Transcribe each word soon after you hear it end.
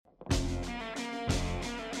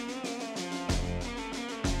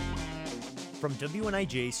From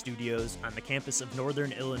WNIJ Studios on the campus of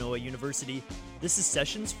Northern Illinois University, this is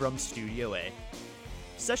Sessions from Studio A.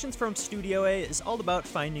 Sessions from Studio A is all about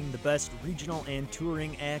finding the best regional and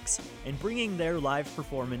touring acts and bringing their live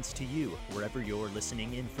performance to you, wherever you're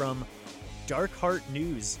listening in from. Dark Heart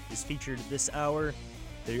News is featured this hour.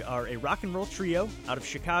 They are a rock and roll trio out of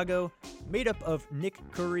Chicago, made up of Nick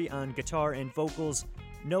Curry on guitar and vocals,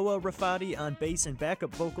 Noah Rafati on bass and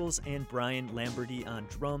backup vocals, and Brian Lamberty on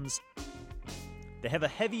drums. They have a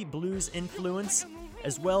heavy blues influence,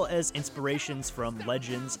 as well as inspirations from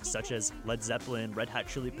legends such as Led Zeppelin, Red Hot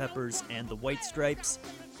Chili Peppers, and the White Stripes.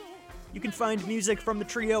 You can find music from the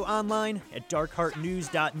trio online at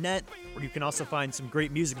darkheartnews.net, where you can also find some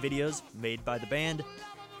great music videos made by the band.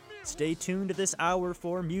 Stay tuned this hour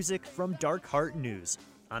for music from Dark Heart News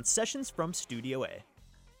on Sessions from Studio A.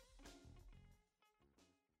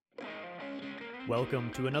 Welcome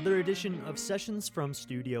to another edition of Sessions from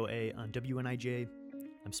Studio A on WNIJ.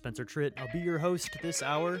 I'm Spencer Tritt. I'll be your host this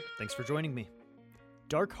hour. Thanks for joining me.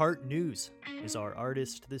 Dark Heart News is our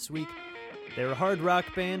artist this week. They're a hard rock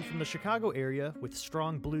band from the Chicago area with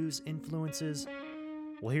strong blues influences.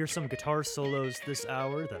 We'll hear some guitar solos this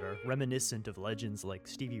hour that are reminiscent of legends like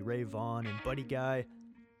Stevie Ray Vaughan and Buddy Guy.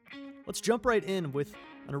 Let's jump right in with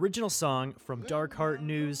an original song from Dark Heart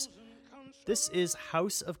News. This is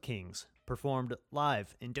House of Kings, performed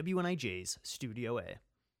live in WNIJ's Studio A.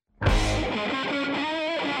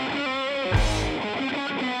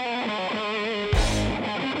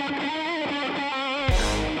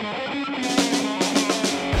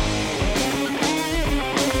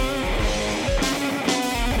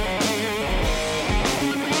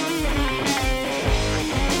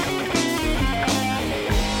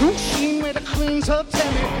 You seen where the queens of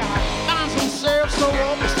Temecula finds themselves so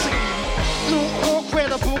overseas. No oak where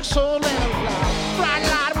the books all in a cloud. Bright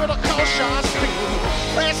light with a cautious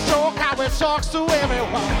speed. Let's talk how it talks to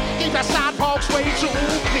everyone. Keep your sidewalks way too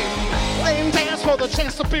clean. Lame dance for the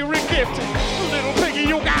chance to be re-gifted. Little piggy,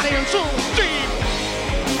 you got in too deep.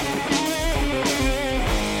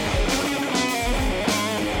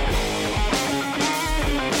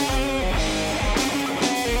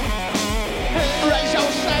 Raise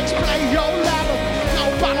your sex, play your ladder. No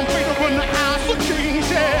bottom feeder in the house of kings,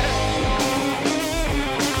 yeah.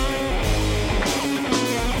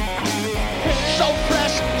 So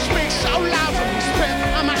fresh, speak so loud, and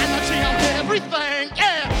spend my energy on everything,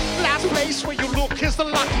 yeah. Last place where you look is the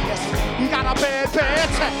luckiest. You got a bad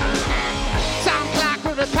time. Time clock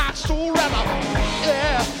with the pop stool relevant,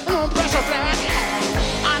 yeah. No pressure black,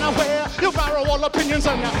 yeah. Unaware, you borrow all opinions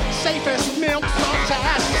on your safest milk such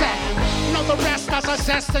as sand. Know the rest as a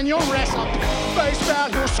zest and your rest up. Face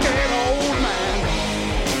value, scared old man.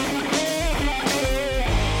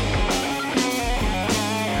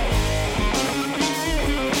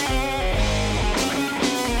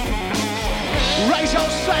 Raise your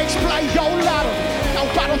stakes, play your ladder. No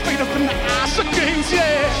bottom feeder from the ass of kings,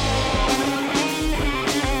 yeah.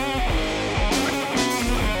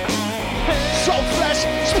 So fresh,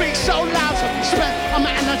 speak so loud, so spend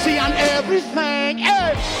my energy on everything,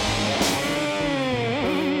 yeah.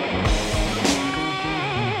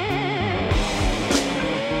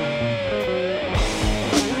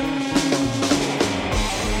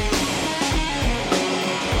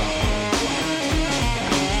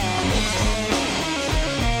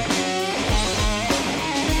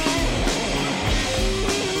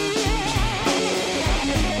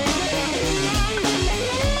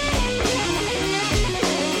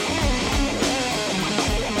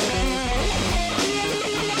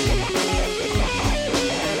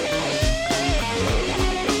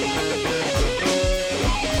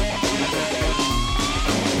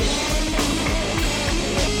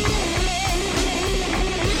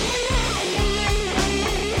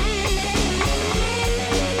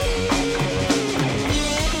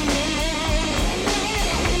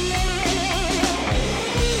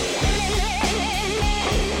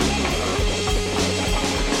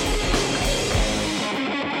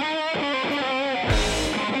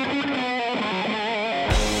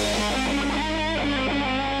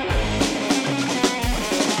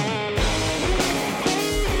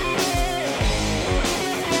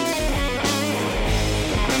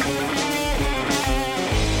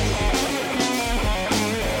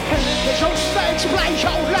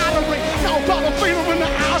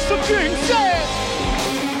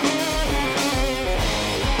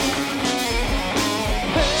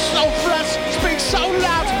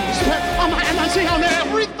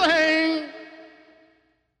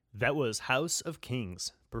 That was House of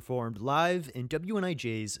Kings, performed live in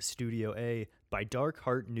WNIJ's Studio A by Dark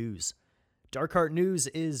Heart News. Dark Heart News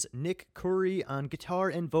is Nick Curry on guitar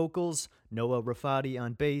and vocals, Noah Rafati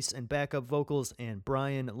on bass and backup vocals, and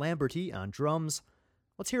Brian Lamberty on drums.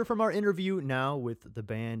 Let's hear from our interview now with the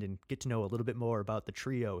band and get to know a little bit more about the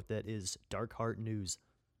trio that is Dark Heart News.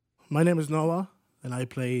 My name is Noah, and I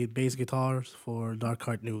play bass guitars for Dark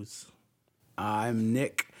Heart News. I'm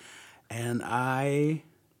Nick, and I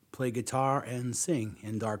play guitar and sing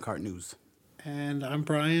in Dark Heart News. And I'm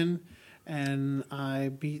Brian, and I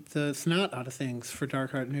beat the snot out of things for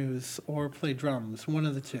Dark Heart News or play drums, one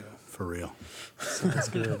of the two. For real. Sounds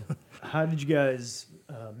good. How did you guys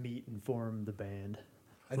meet and form the band?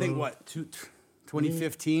 I think,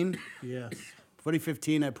 2015? Yes.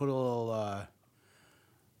 2015, I put a little,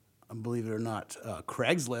 believe it or not,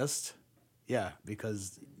 Craigslist. Yeah,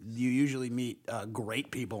 because you usually meet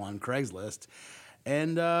great people on Craigslist.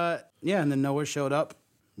 And, and then Noah showed up.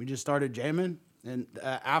 We just started jamming. And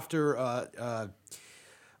after a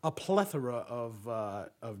plethora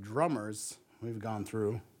of drummers we've gone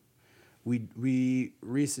through, we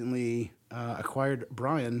recently acquired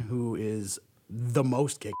Brian, who is the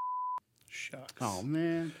most kick. Shucks. Oh,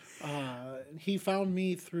 man. He found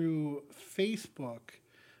me through Facebook.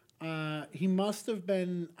 He must have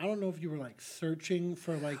been, I don't know if you were like searching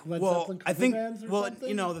for like Led Zeppelin cover bands or something.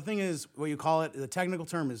 You know, the thing is, what you call it, the technical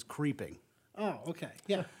term is creeping. Oh, okay.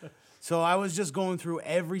 Yeah. So I was just going through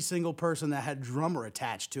every single person that had drummer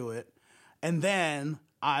attached to it, and then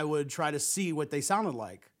I would try to see what they sounded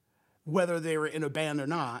like, whether they were in a band or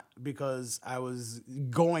not, because I was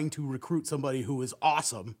going to recruit somebody who was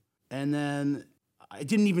awesome. And then I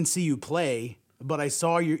didn't even see you play, but I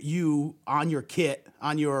saw you on your kit,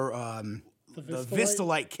 on your the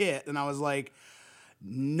Vistalite kit, and I was like,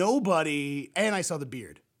 nobody. And I saw the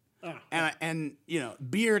beard. Oh. And you know,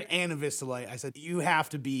 beard and a Vistalite. I said, you have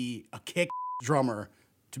to be a kick drummer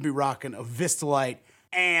to be rocking a Vistalite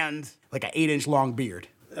and like an 8-inch long beard.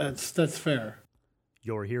 That's fair.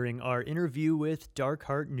 You're hearing our interview with Dark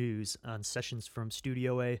Heart News on Sessions from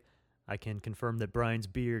Studio A. I can confirm that Brian's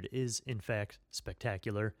beard is, in fact,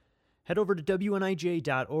 spectacular. Head over to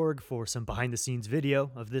WNIJ.org for some behind-the-scenes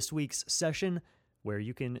video of this week's session, where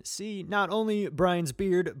you can see not only Brian's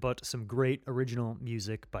beard, but some great original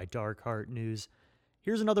music by Dark Heart News.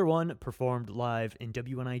 Here's another one performed live in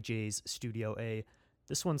WNIJ's Studio A.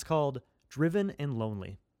 This one's called Driven and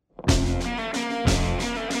Lonely.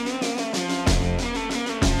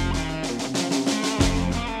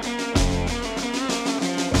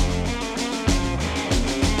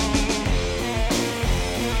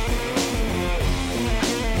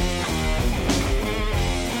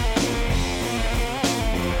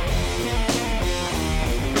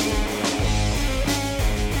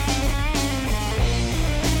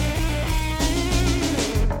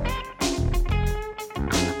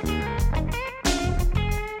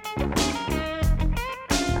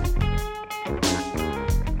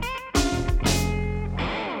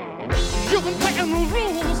 You've been breaking the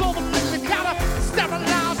rules of the place you gotta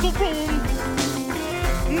sterilize the room.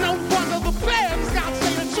 No wonder the band's got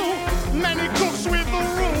saying too many cooks with the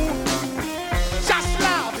room. Just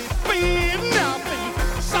love it, be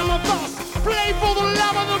nothing. Some of us play for the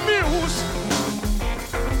love of the muse.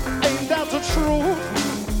 Ain't that the truth?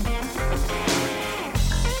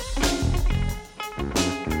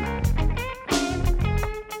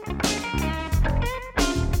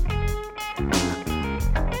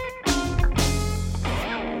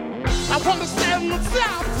 I understand the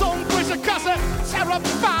sound zone pressure cause it tear up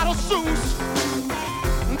the bottle suits.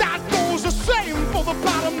 That goes the same for the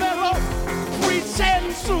bottom arrow.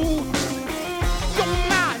 Pretend to. Your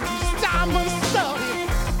mind is diamond studded.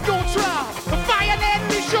 Don't try to violate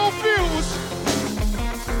me, your views.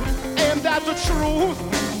 Ain't that the truth?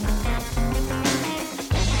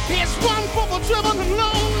 It's one for the driven and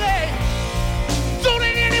lonely. Don't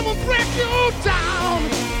let anyone break you down.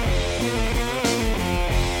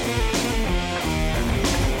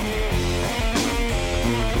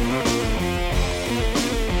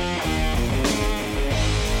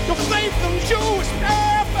 Your faith in you is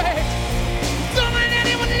perfect. Don't let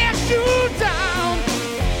anyone let you down.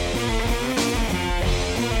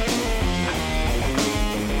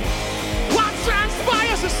 What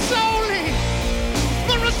transpires is solely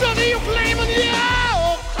the result of you claiming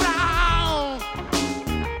your crown.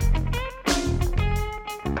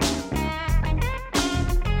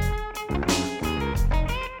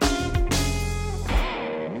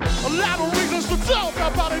 A lot of reasons to talk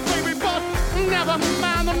about it, baby, but never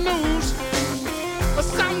mind the news.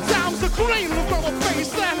 Sometimes the green will grow a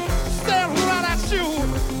face and stare right at you.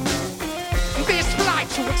 This flight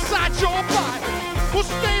to excite your body will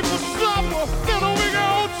stay for summer, then we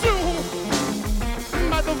go to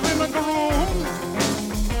by the vinegar room.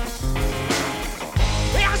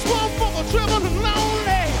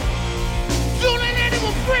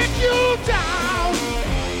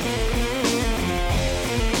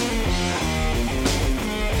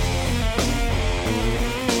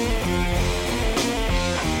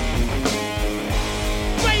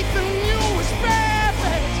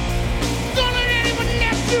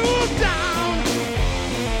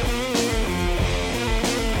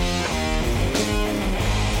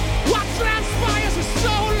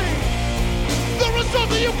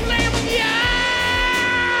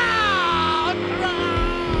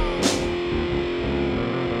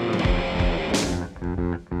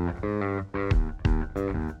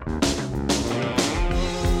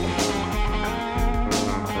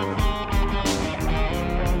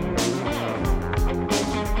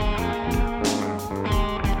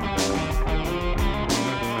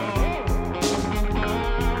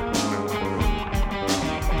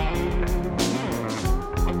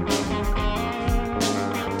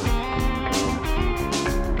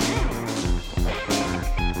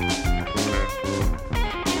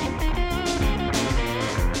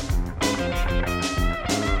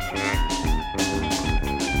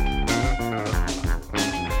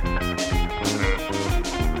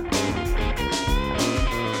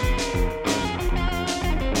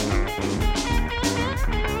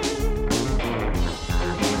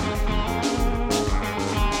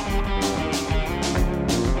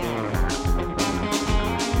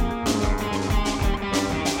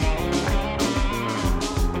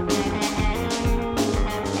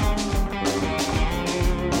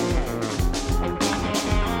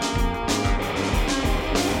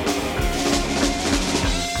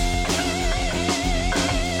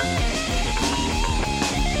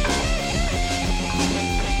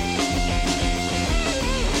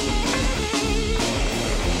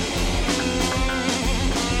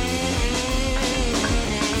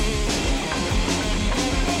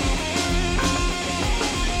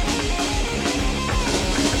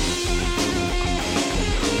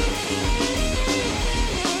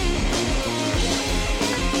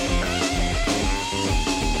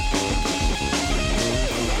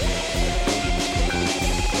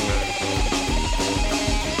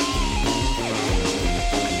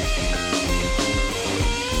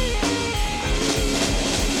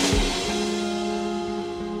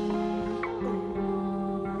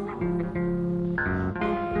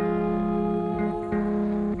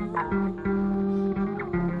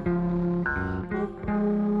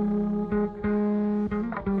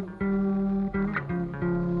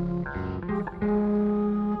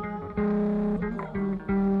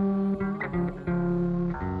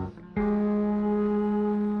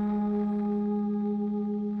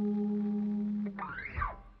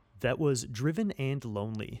 That was Driven and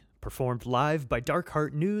Lonely, performed live by Dark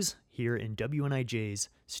Heart News here in WNIJ's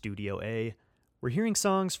Studio A. We're hearing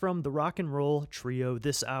songs from the Rock and Roll Trio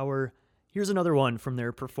this hour. Here's another one from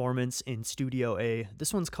their performance in Studio A.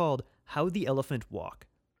 This one's called How the Elephant Walk.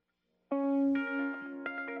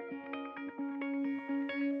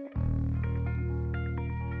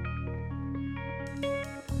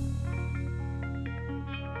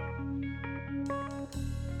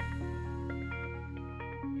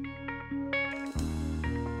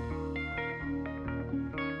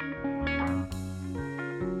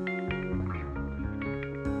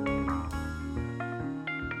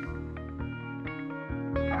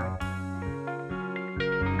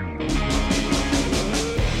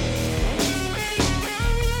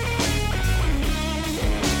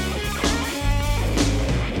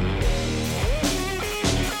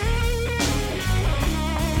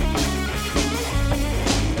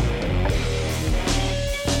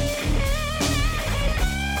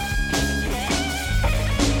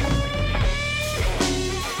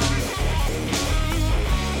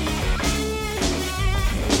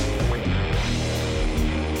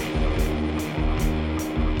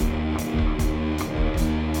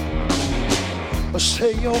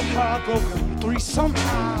 Say your heart broken three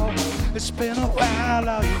somehow. It's been a while,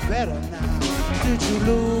 are you better now? Did you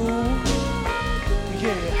lose?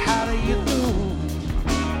 Yeah, how do you do?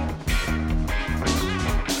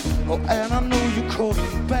 Oh, and I knew you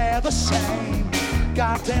couldn't bear the same.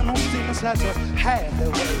 Goddamn, those demons had to have their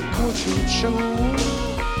way. Could you choose?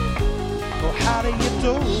 Oh, how do you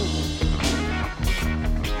do?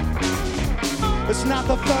 It's not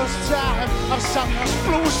the first time I've sung the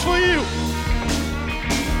blues for you,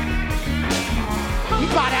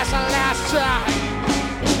 but that's the last time.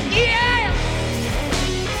 Yeah!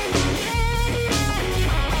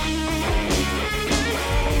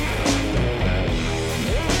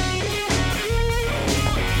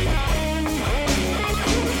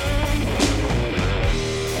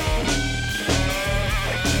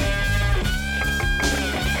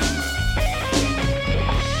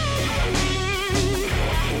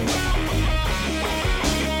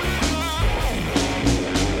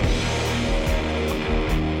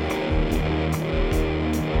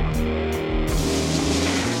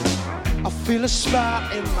 Feel a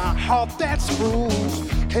spot in my heart that's bruised.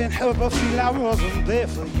 Can't help but feel I wasn't there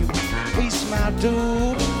for you. Peace, my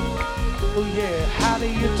dude. Oh yeah, how do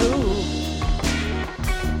you do?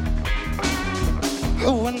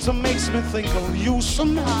 The winter makes me think of you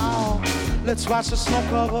somehow. Let's watch the snow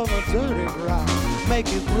cover the dirty ground. Make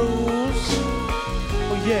it bruise.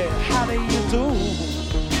 Oh yeah, how do you do?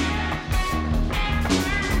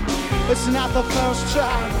 It's not the first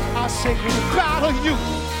time I say goodbye to you,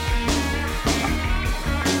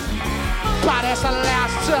 but it's the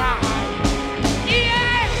last time. Yeah!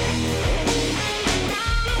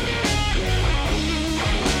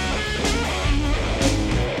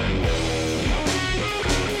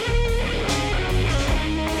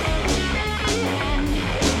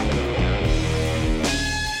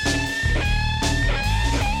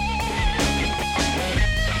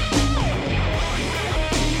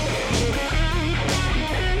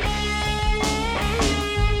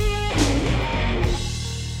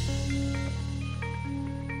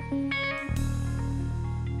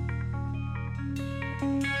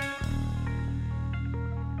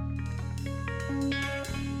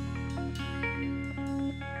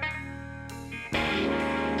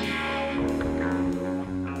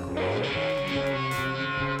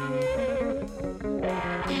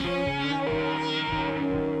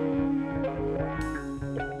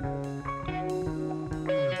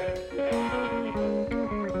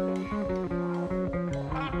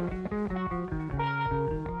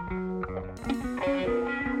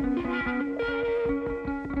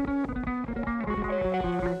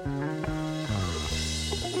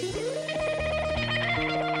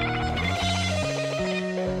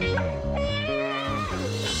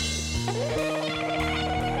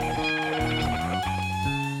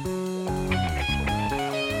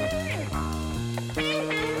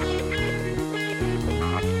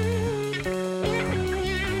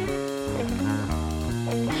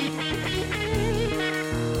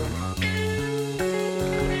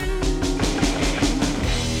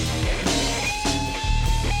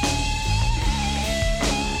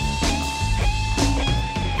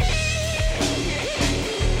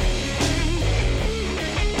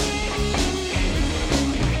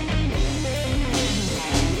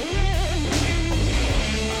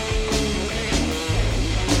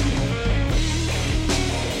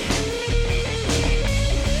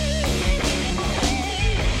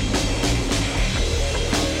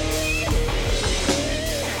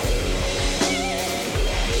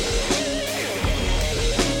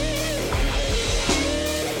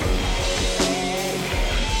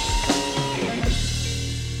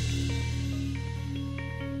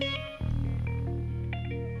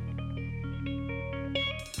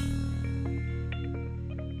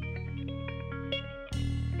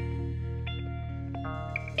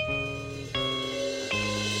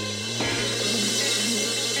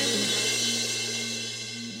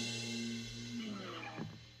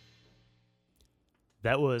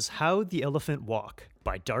 That was How the Elephant Walk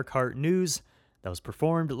by Dark Heart News. That was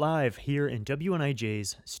performed live here in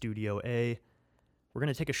WNIJ's Studio A. We're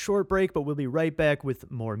going to take a short break, but we'll be right back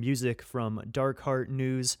with more music from Dark Heart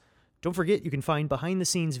News. Don't forget, you can find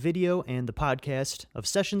behind-the-scenes video and the podcast of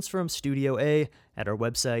Sessions from Studio A at our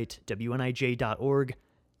website, WNIJ.org.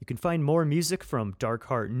 You can find more music from Dark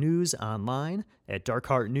Heart News online at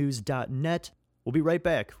darkheartnews.net. We'll be right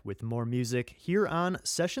back with more music here on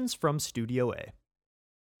Sessions from Studio A.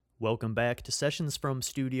 Welcome back to Sessions from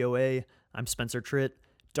Studio A. I'm Spencer Tritt.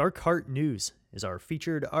 Dark Heart News is our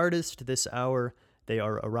featured artist this hour. They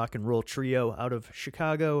are a rock and roll trio out of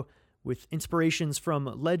Chicago with inspirations from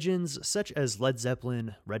legends such as Led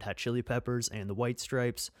Zeppelin, Red Hot Chili Peppers, and the White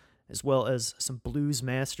Stripes, as well as some blues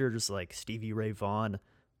masters like Stevie Ray Vaughan.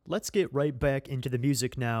 Let's get right back into the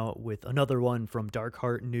music now with another one from Dark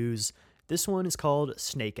Heart News. This one is called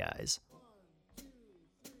Snake Eyes.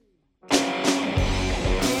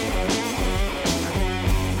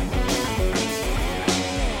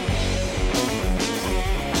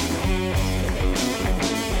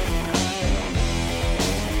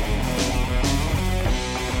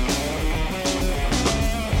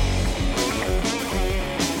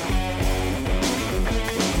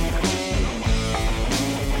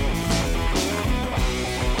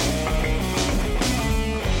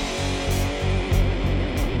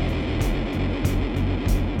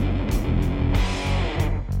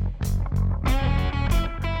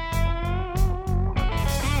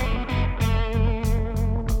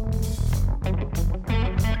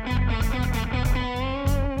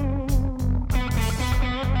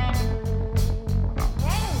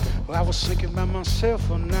 I was thinking about myself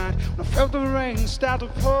one night when I felt the rain start to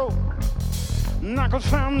pour. And I could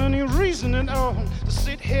find any reason at all to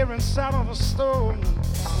sit here inside of a storm.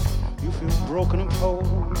 You feel broken and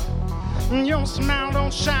cold, and your smile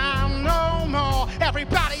don't shine no more.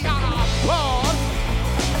 Everybody on a board.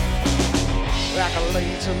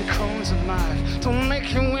 Accolades and the coins of life don't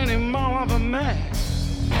make you any more of a man.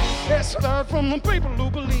 It's heard from the people who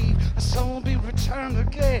believe the soul will be returned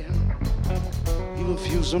again. You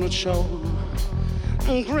fuse on a shoulder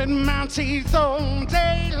and grit my teeth all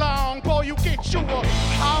day long. Boy, you get you a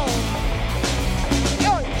home.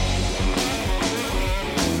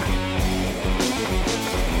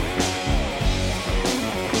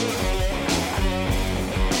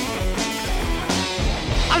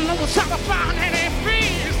 I know it's hard to find any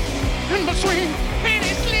peace in between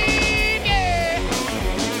any sleep, yeah.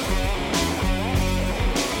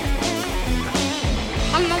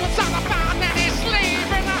 I know it's hard to find any sleep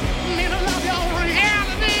in the middle of your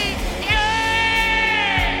reality, yeah.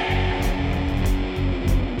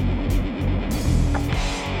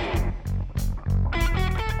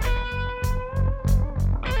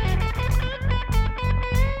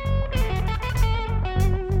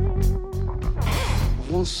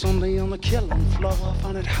 One Sunday on the killing floor, I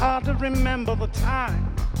found it hard to remember the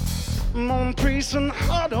time. Moon priest and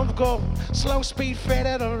heart of gold, slow speed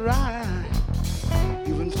faded a ride.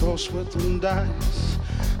 Even throw sweat and dice.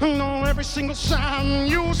 I know every single time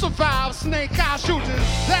you survive, snake eyes you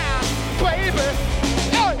desire, baby.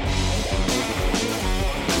 Hey.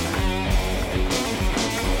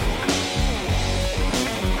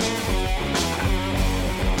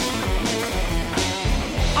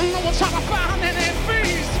 I know what's hard to find any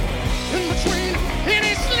peace in between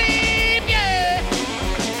any sleep, yeah.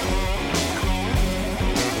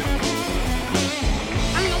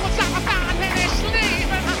 I know what's hard to find any sleep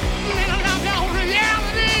in the middle of your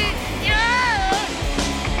reality, yeah.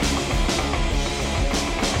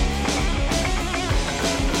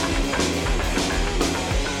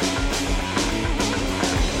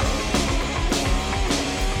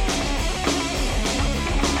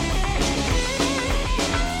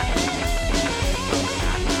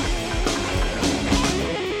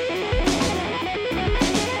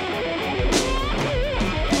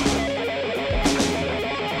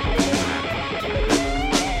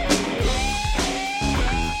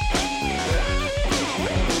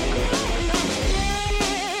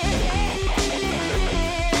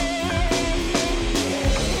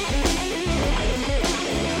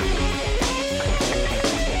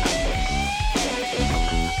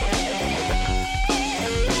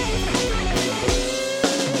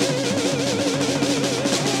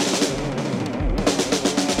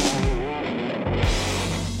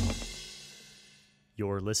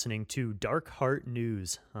 You're listening to Dark Heart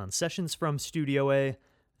News on Sessions from Studio A.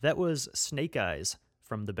 That was Snake Eyes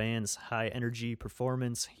from the band's high energy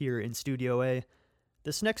performance here in Studio A.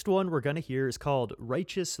 This next one we're going to hear is called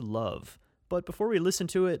Righteous Love. But before we listen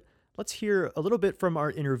to it, let's hear a little bit from our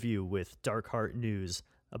interview with Dark Heart News.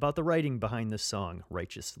 about the writing behind this song,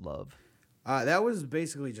 Righteous Love. That was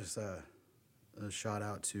basically just a shout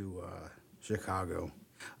out to Chicago.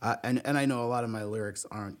 And I know a lot of my lyrics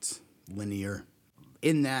aren't linear.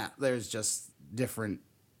 In that, there's just different...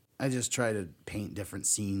 I just try to paint different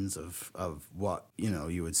scenes of what,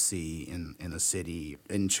 you would see in a city,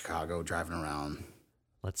 in Chicago, driving around.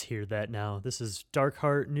 Let's hear that now. This is Dark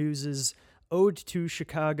Heart News' Ode to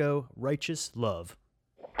Chicago, Righteous Love.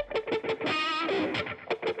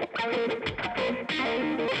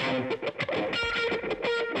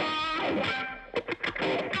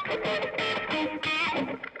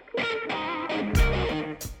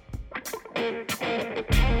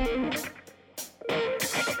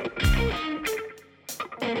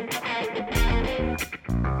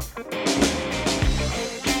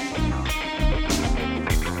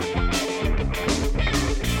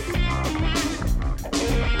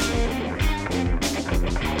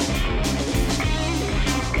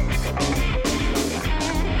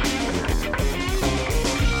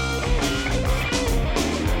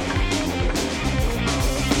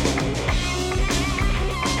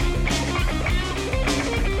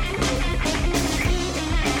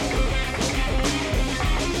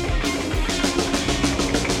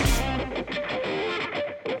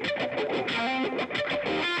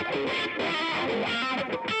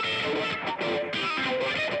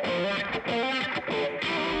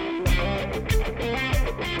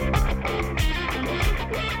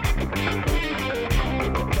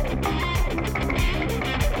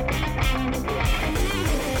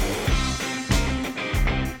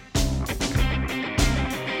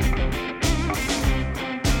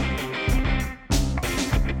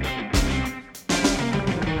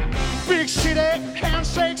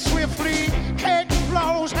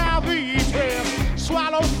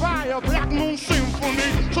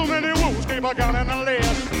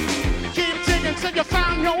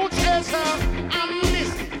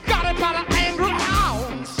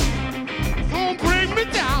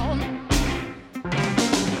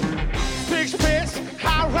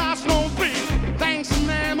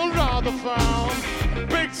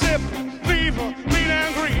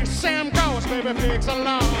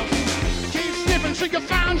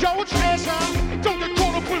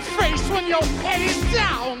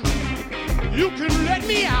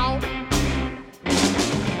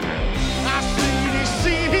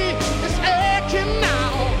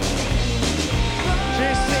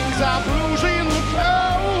 Blues in the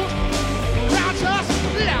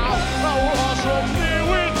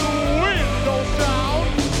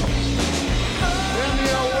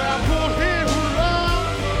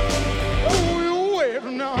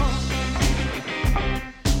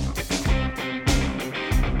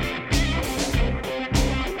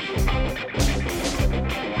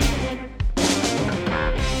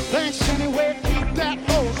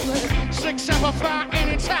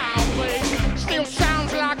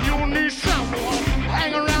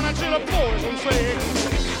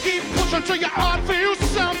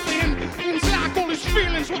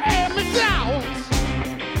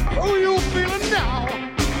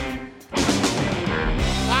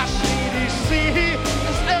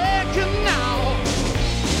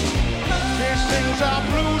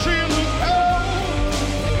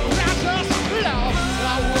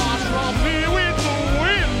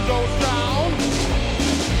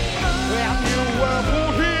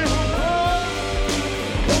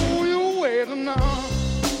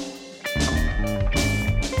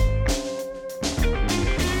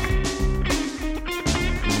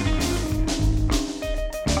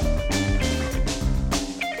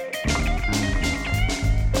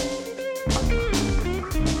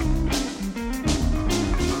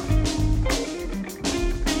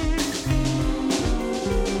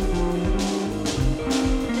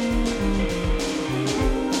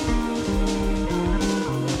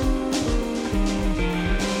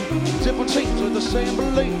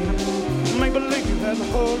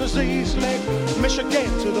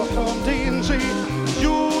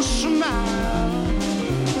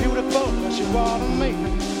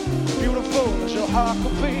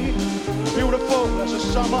cold, that's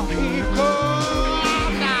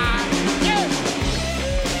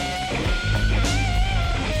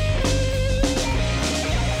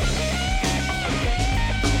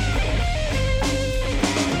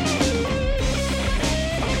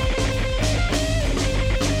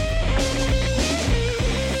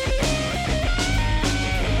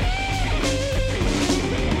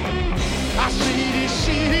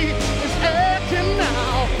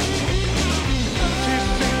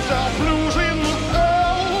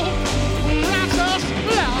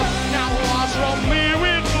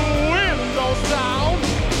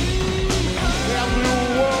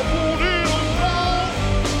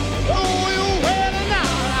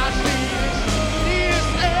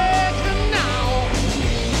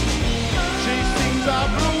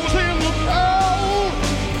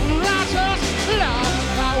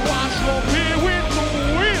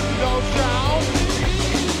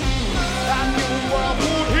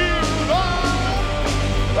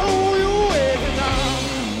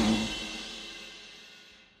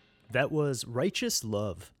That was Righteous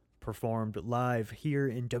Love, performed live here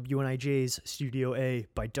in WNIJ's Studio A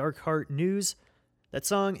by Dark Heart News. That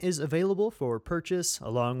song is available for purchase,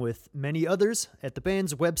 along with many others, at the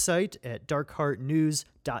band's website at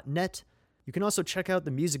darkheartnews.net. You can also check out the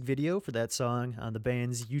music video for that song on the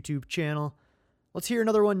band's YouTube channel. Let's hear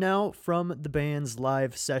another one now from the band's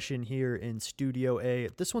live session here in Studio A.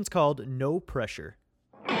 This one's called No Pressure.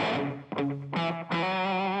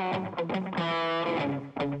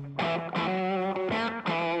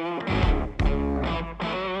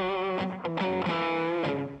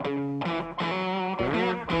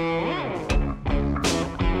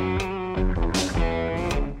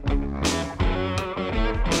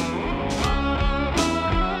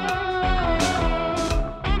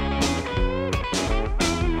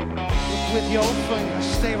 Your fingers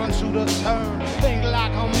staring to the turn, think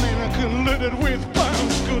like a mannequin littered with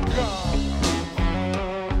burns. Good God,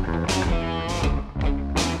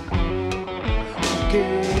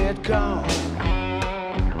 get gone.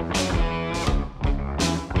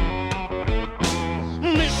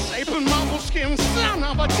 Misshapen marble skin, son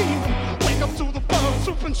of a demon. Wake up to the bone,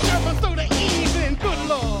 soup and chirping through the evening. Good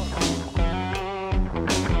Lord,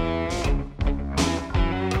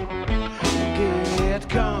 get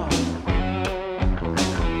gone.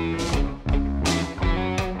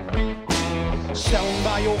 Sound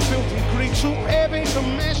by your filthy greed, too heavy to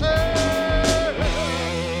measure.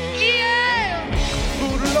 Yeah!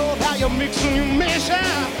 Good Lord, how you mix and you measure.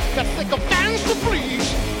 Got thick of fans to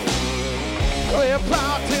please. Clear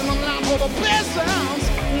part in the line for the peasants.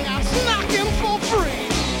 Now knocking for free.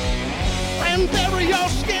 And bury your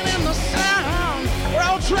skin in the sand. Or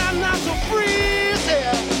I'll try not to freeze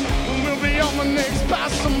it. We'll be on the next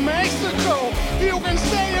bus to Mexico. You can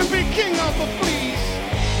stay and be king of the fleas.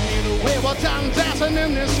 We were done dancing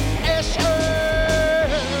in this issue.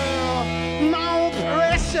 No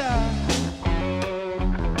pressure.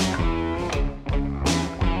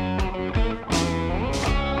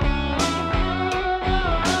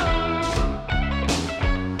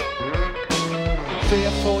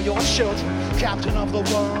 Fear for your children, captain of the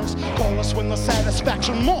world. Call us when the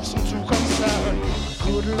satisfaction morphs into concern.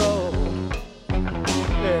 Good Lord,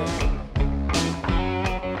 yeah.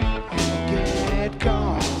 Get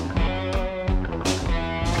gone.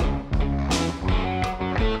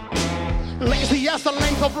 Lazy as the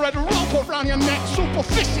length of red rope around your neck.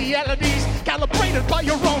 Superficialities calibrated by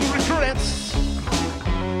your own regrets.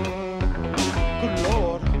 Good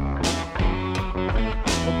Lord,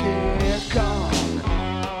 get gone.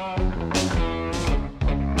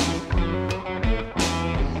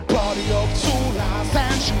 Body of two lies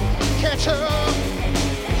and you catch her.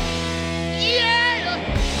 Yeah!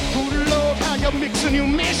 Good Lord, how you mix and you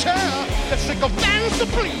measure. Let's take a fans to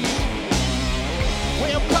please.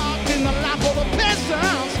 We're parked in the lap of the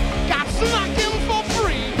peasants, got snacking for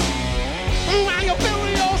free. While you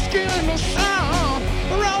bury your skin in the sun,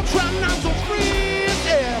 we're all trying not to freeze.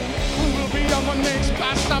 Yeah, we'll be on the next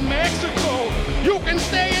bus to Mexico. You can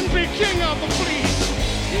stay and be king of the fleas.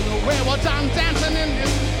 You know where we're done dancing in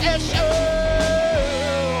this issue.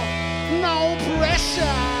 No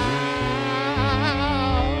pressure.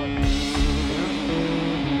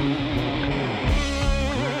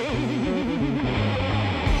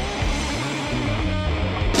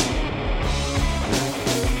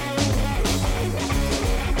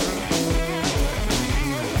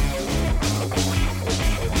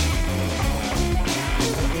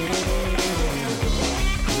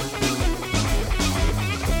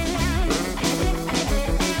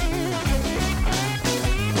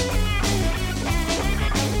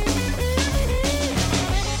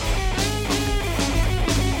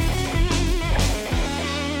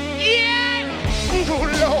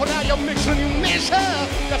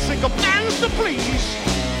 Let's take a fans to please.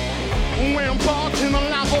 We're parked in the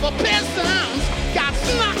line for the peasants, got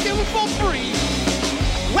snacking for free.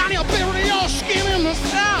 While you bury your skin in the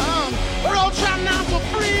sun, we're all trying not to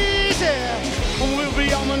freeze. Yeah, we'll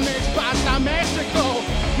be on the next bus to Mexico.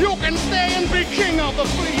 You can stay and be king of the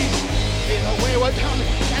fleas. In a way we're done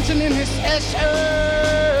dancing in his issue.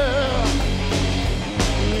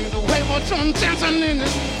 In the way we're done dancing in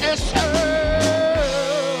his issue.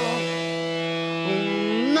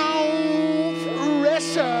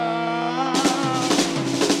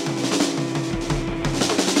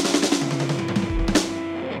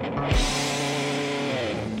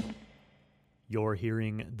 You're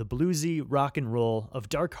hearing the bluesy rock and roll of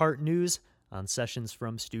Dark Heart News on Sessions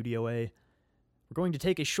from Studio A. We're going to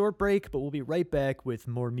take a short break, but we'll be right back with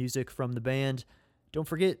more music from the band. Don't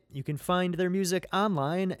forget, you can find their music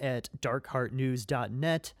online at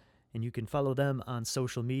darkheartnews.net, and you can follow them on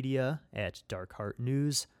social media at Dark Heart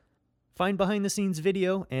News. Find behind-the-scenes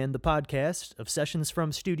video and the podcast of Sessions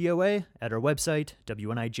from Studio A at our website,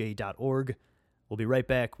 wnij.org. We'll be right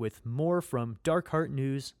back with more from Dark Heart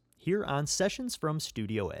News here on Sessions from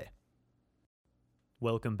Studio A.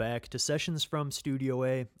 Welcome back to Sessions from Studio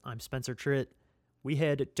A. I'm Spencer Tritt. We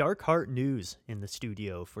had Dark Heart News in the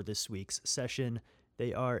studio for this week's session.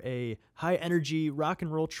 They are a high-energy rock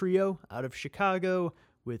and roll trio out of Chicago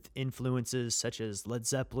with influences such as Led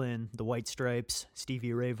Zeppelin, The White Stripes,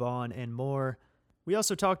 Stevie Ray Vaughan, and more. We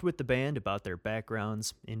also talked with the band about their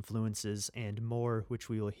backgrounds, influences, and more, which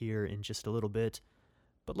we will hear in just a little bit.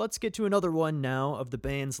 But let's get to another one now of the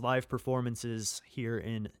band's live performances here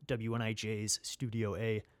in WNIJ's Studio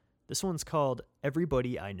A. This one's called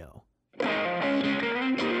Everybody I Know.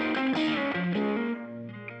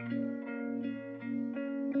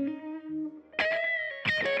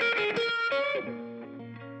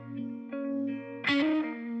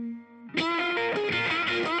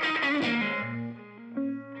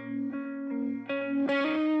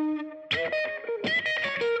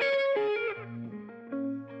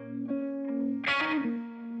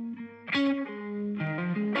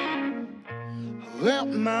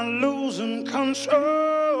 Am I losing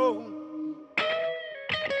control?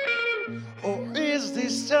 Or is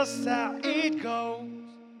this just how it goes?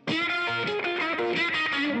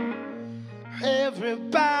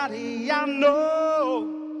 Everybody I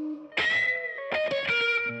know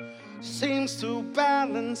seems to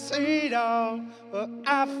balance it all, but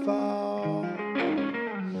I fall.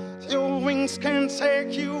 Your wings can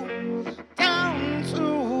take you down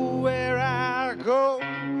to where I go.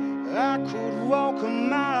 I could walk a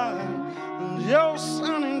mile on your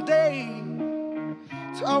sunny day,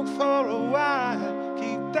 talk for a while,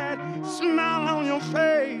 keep that smile on your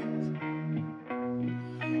face.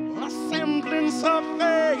 A semblance of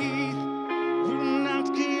faith will not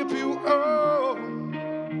keep you up.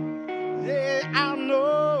 Yeah, I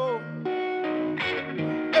know.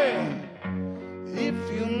 Yeah. If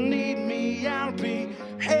you need me, I'll be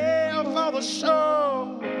here for the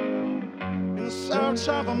show. Search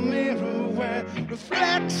of a mirror where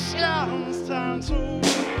reflections turn to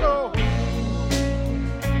gold.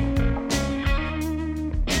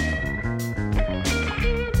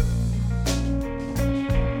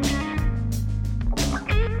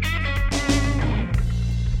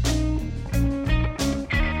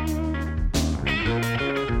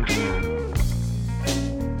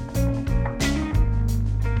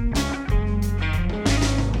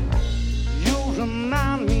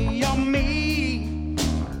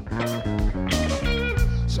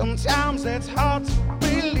 Sometimes it's hard to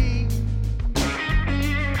believe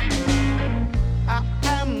I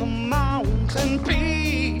am the mountain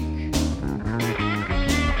peak,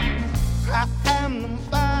 I am the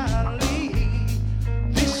valley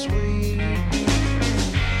this week.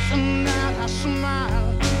 Tonight I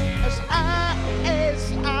smile as high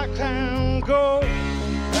as I can go.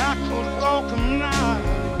 I could walk a mile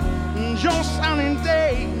on your sunny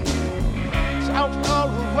day, talk for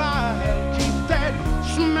a while, keep that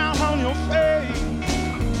smile on your face.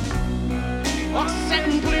 A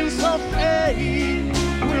semblance of faith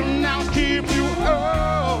will now keep you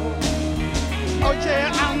up. Oh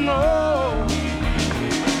yeah, I know.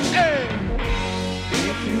 Hey.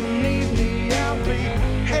 If you need me, I'll be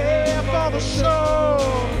here for the show.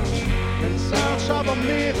 In search of a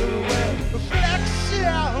middle where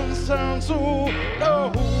reflections turn to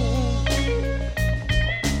gold.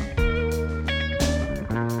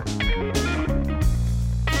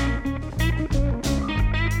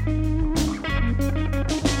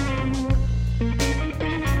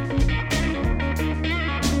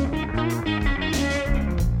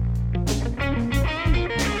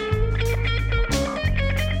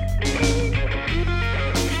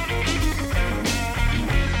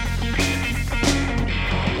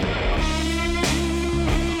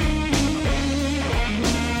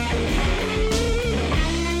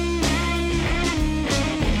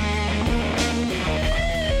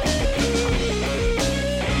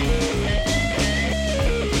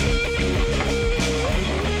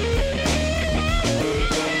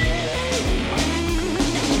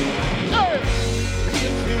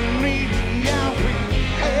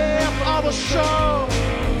 Show,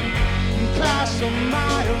 past a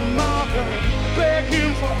mile marker,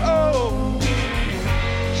 begging for old.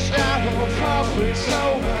 Shadow of prophets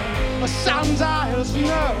over, my sundials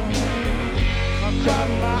know. I've got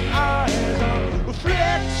my eyes on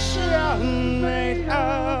reflection made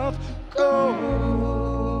of gold.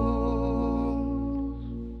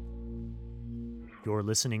 You're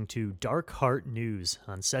listening to Dark Heart News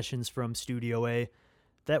on Sessions from Studio A.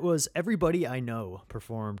 That was Everybody I Know,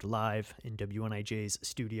 performed live in WNIJ's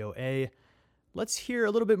Studio A. Let's hear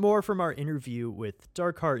a little bit more from our interview with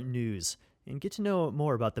Dark Heart News and get to know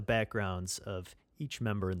more about the backgrounds of each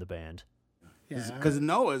member in the band. Yeah, because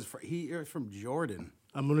Noah's from Jordan.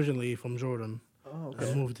 I'm originally from Jordan. Oh,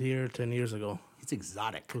 okay. I moved here 10 years ago. It's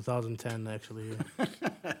exotic. 2010, actually.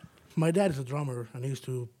 My dad is a drummer, and he used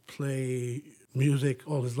to play music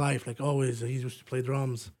all his life. Like, always, he used to play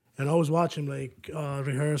drums. And I always watch him, like,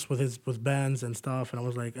 rehearse with bands and stuff. And I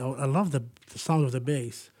was like, I love the sound of the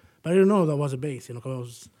bass. But I didn't know that was a bass, you know,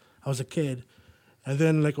 because I was a kid. And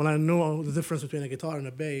then, like, when I knew the difference between a guitar and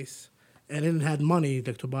a bass, and I didn't have money,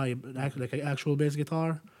 like, to buy, like, an actual bass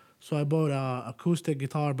guitar, so I bought a acoustic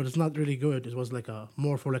guitar, but it's not really good. It was like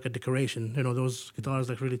more for like a decoration. You know, those guitars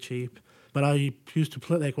like really cheap. But I used to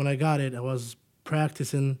play, like when I got it, I was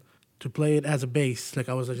practicing to play it as a bass. Like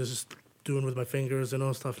I was just doing with my fingers, you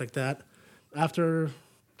know, stuff like that. After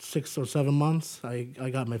 6 or 7 months, I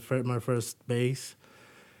got my first bass,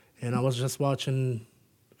 and I was just watching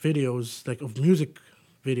videos like of music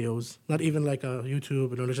videos, not even like a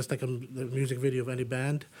YouTube, you know, just like a music video of any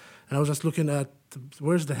band. And I was just looking at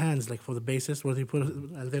where's the hands like for the bassist, where he put it,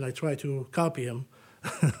 and then I tried to copy him,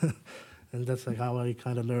 and that's like how I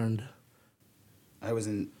kind of learned. I was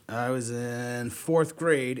in fourth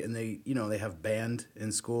grade, and they have band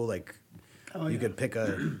in school. Like you could pick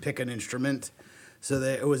an instrument. So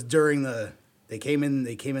it was during they came in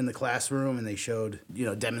the classroom and they showed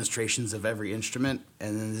demonstrations of every instrument,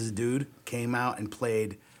 and then this dude came out and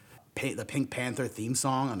played the Pink Panther theme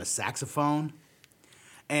song on a saxophone.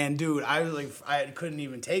 And dude, I was like, I couldn't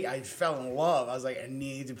even take it. I fell in love. I was like, I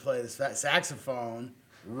need to play this saxophone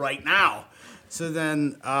right now. So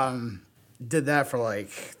then did that for like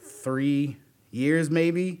 3 years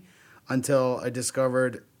maybe, until I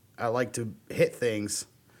discovered I like to hit things,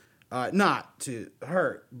 not to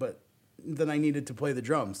hurt, but then I needed to play the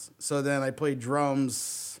drums. So then I played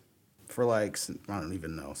drums for like, I don't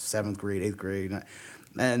even know, 7th grade, 8th grade.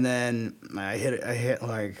 And then I hit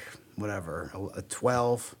like, whatever,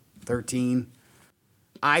 12, 13.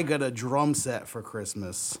 I got a drum set for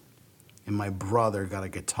Christmas, and my brother got a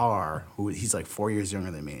guitar. He's like 4 years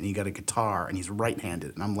younger than me, and he got a guitar, and he's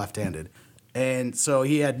right-handed, and I'm left-handed. And so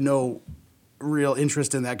he had no real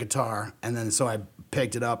interest in that guitar, and then so I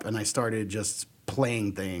picked it up, and I started just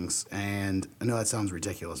playing things. And I know that sounds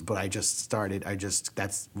ridiculous, but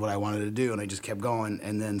that's what I wanted to do, and I just kept going.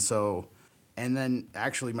 And then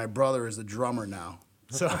actually my brother is the drummer now.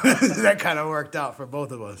 So that kind of worked out for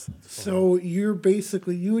both of us. So you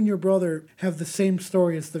and your brother have the same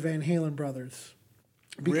story as the Van Halen brothers.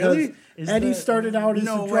 Because really? Eddie started out as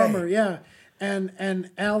a drummer, way. yeah. And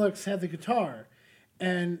Alex had the guitar.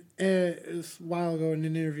 And it was a while ago in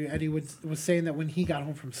an interview, Eddie was saying that when he got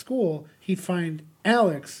home from school, he'd find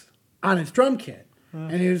Alex on his drum kit.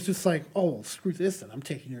 And he was just like, oh, well, screw this then. I'm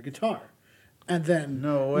taking your guitar. And then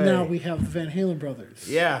now we have the Van Halen brothers.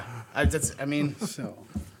 Yeah.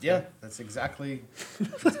 Yeah, that's exactly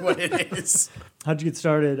what it is. How'd you get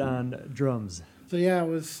started on drums? So I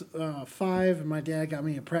was 5, and my dad got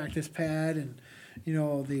me a practice pad and,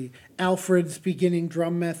 the Alfred's Beginning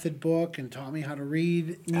Drum Method book, and taught me how to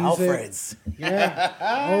read music. Alfred's.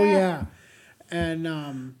 Yeah. Oh, yeah.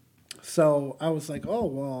 And so I was like, oh,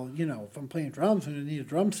 well, if I'm playing drums, I'm going to need a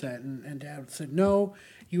drum set. And Dad said, no,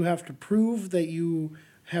 you have to prove that you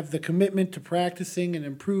have the commitment to practicing and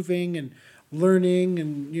improving and learning.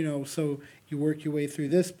 And, so you work your way through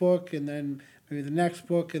this book and then maybe the next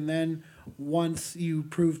book. And then once you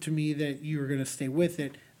prove to me that you're going to stay with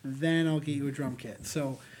it, then I'll get you a drum kit.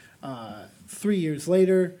 So 3 years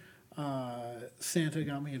later, Santa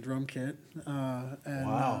got me a drum kit.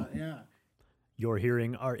 Wow. Yeah. You're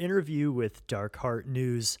hearing our interview with Dark Heart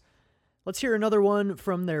News. Let's hear another one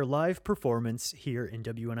from their live performance here in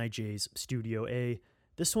WNIJ's Studio A.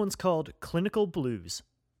 This one's called Clinical Blues.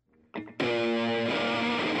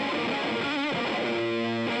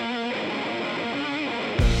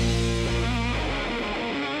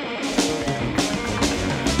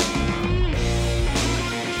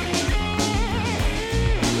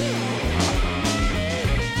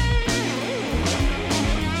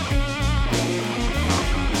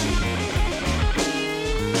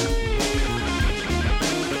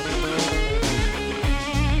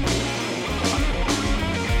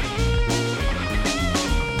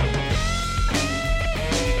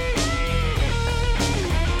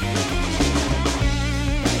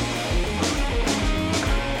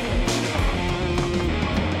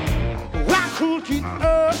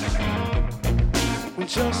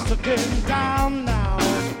 Just getting down now.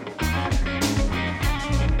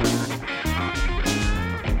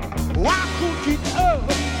 I could get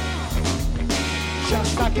up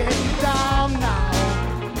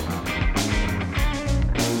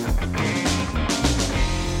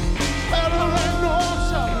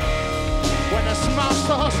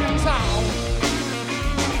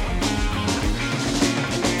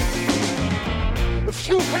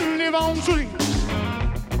dreams.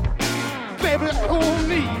 Baby, who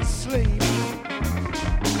needs sleep?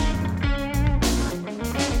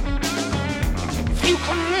 If you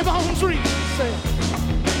can live on dreams, say,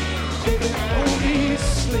 baby, who needs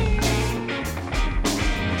sleep?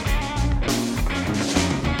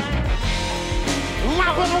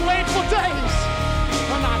 I've been awake for days,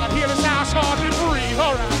 and I can hear this house hardly breathe.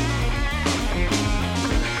 All right.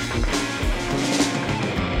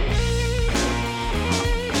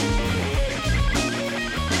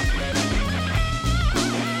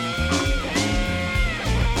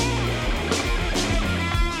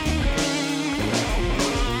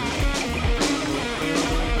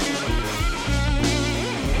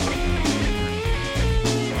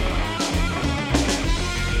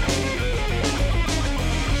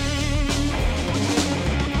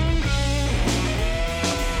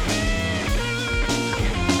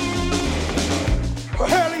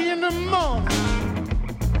 Early in the morning,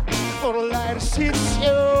 for the light hits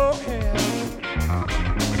your head.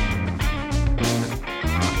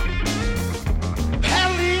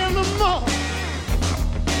 Early in the morning,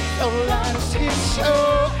 for the light hits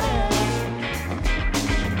your head.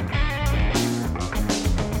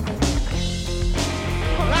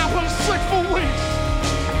 Well, I've been sick for weeks,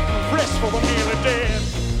 restful but nearly dead.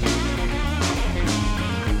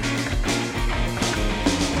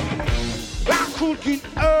 I could get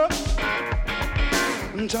up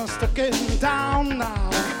and just getting down now.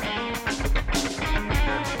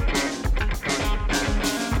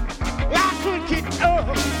 I could get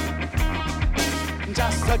up and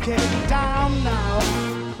just getting down now.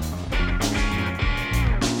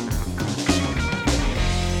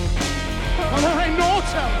 Well, there ain't no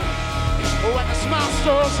telling when the smile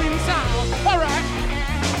stirs in town. All right.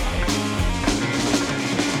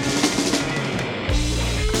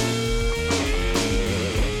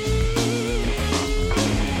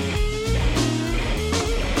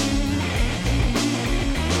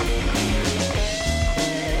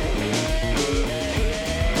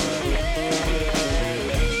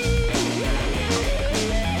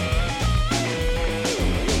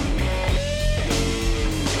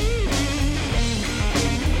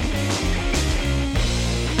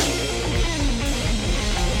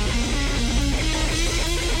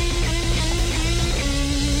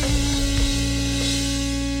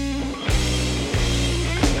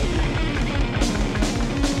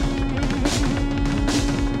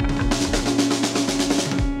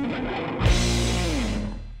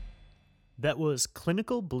 That was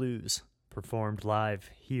Clinical Blues, performed live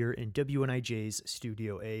here in WNIJ's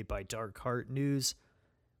Studio A by Dark Heart News.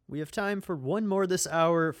 We have time for one more this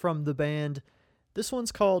hour from the band. This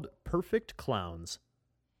one's called Perfect Clowns.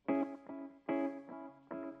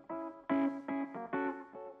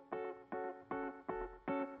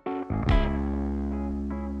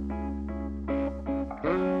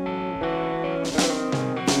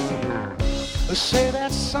 They say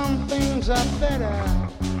that some things are better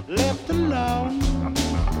left alone.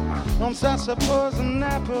 Once I suppose an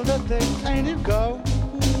apple that they painted gold,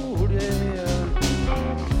 yeah.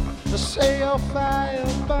 They say your fire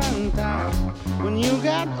burned out when you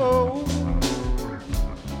got old.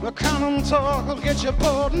 The common talk will get you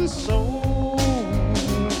bored and sold.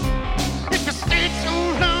 If you stay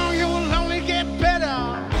too long, you will only get better.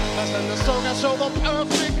 That's in the song I show the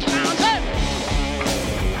perfect clown. Hey!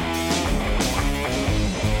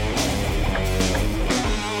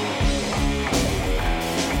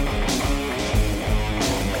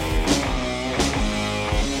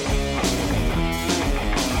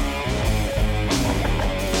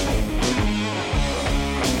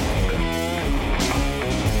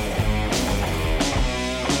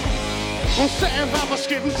 I'm saying Papa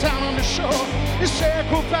skidding down on the shore. You said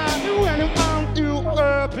goodbye to anyone you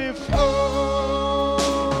were before.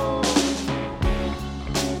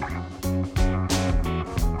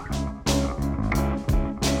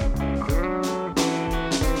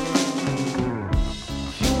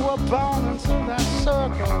 You were born into that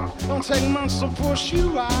circle. Don't take much to push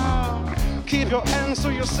you out. Keep your hands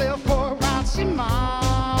to yourself for a rousy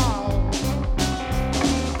mouth.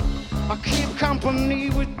 I keep company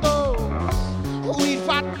with those who eat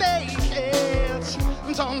for decades.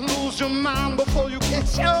 Don't lose your mind before you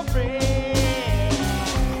get your breath.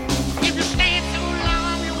 If you stay too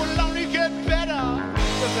long, you will only get better.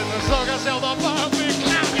 Cause in the circus, you're the perfect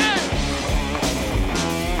clown. Yeah.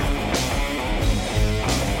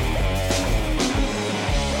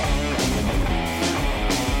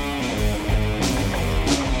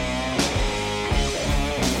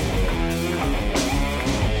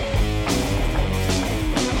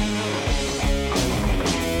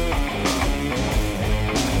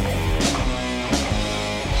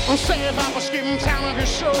 Say if I was skipping town on your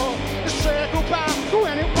show, say goodbye to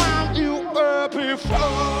anyone you were before.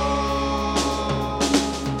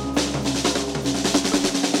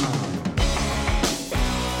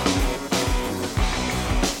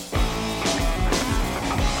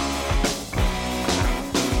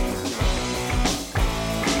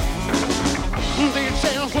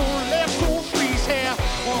 Details were left to freeze here,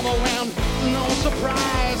 overwhelmed, no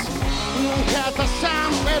surprise. Cast the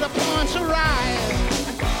sound where the points arise.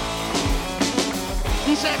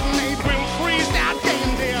 Second mate will freeze that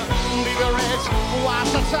game, dear. Leave your eggs,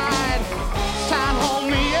 watch the tide. Sound hold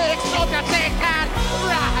me eggs, so you take that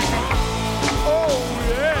ride. Oh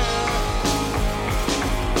yeah.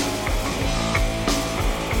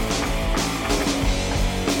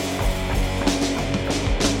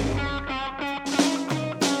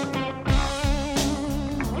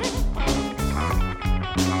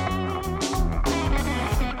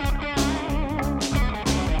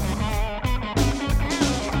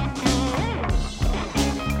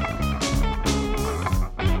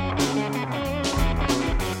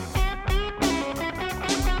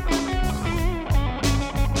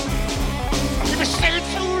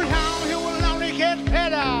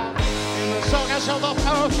 Of the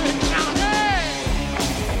perfect county.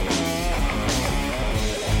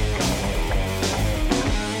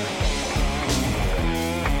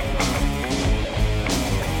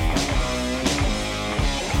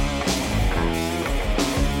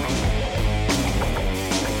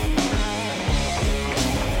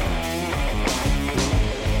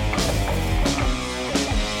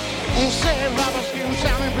 Say Robert Skin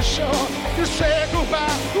sounding for sure. You say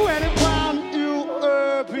goodbye to anyone you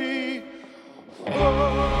be.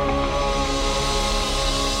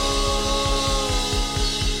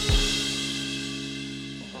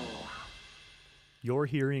 You're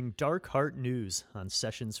hearing Dark Heart News on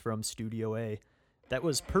Sessions from Studio A. That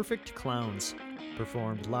was Perfect Clowns,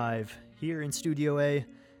 performed live here in Studio A,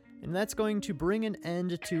 and that's going to bring an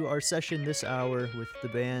end to our session this hour with the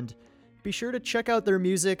band. Be sure to check out their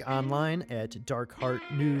music online at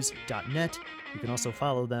darkheartnews.net. You can also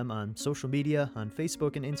follow them on social media on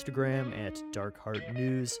Facebook and Instagram at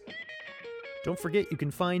darkheartnews. Don't forget you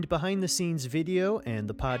can find behind-the-scenes video and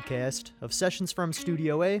the podcast of Sessions from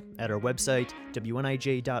Studio A at our website,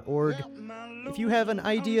 wnij.org. If you have an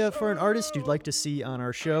idea for an artist you'd like to see on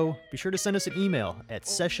our show, be sure to send us an email at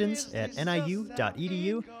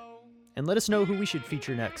sessions@niu.edu and let us know who we should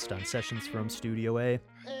feature next on Sessions from Studio A.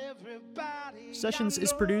 Sessions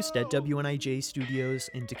is produced at WNIJ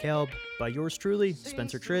Studios in DeKalb by yours truly,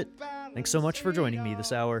 Spencer Tritt. Thanks so much for joining me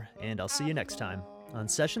this hour, and I'll see you next time on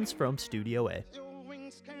Sessions from Studio A.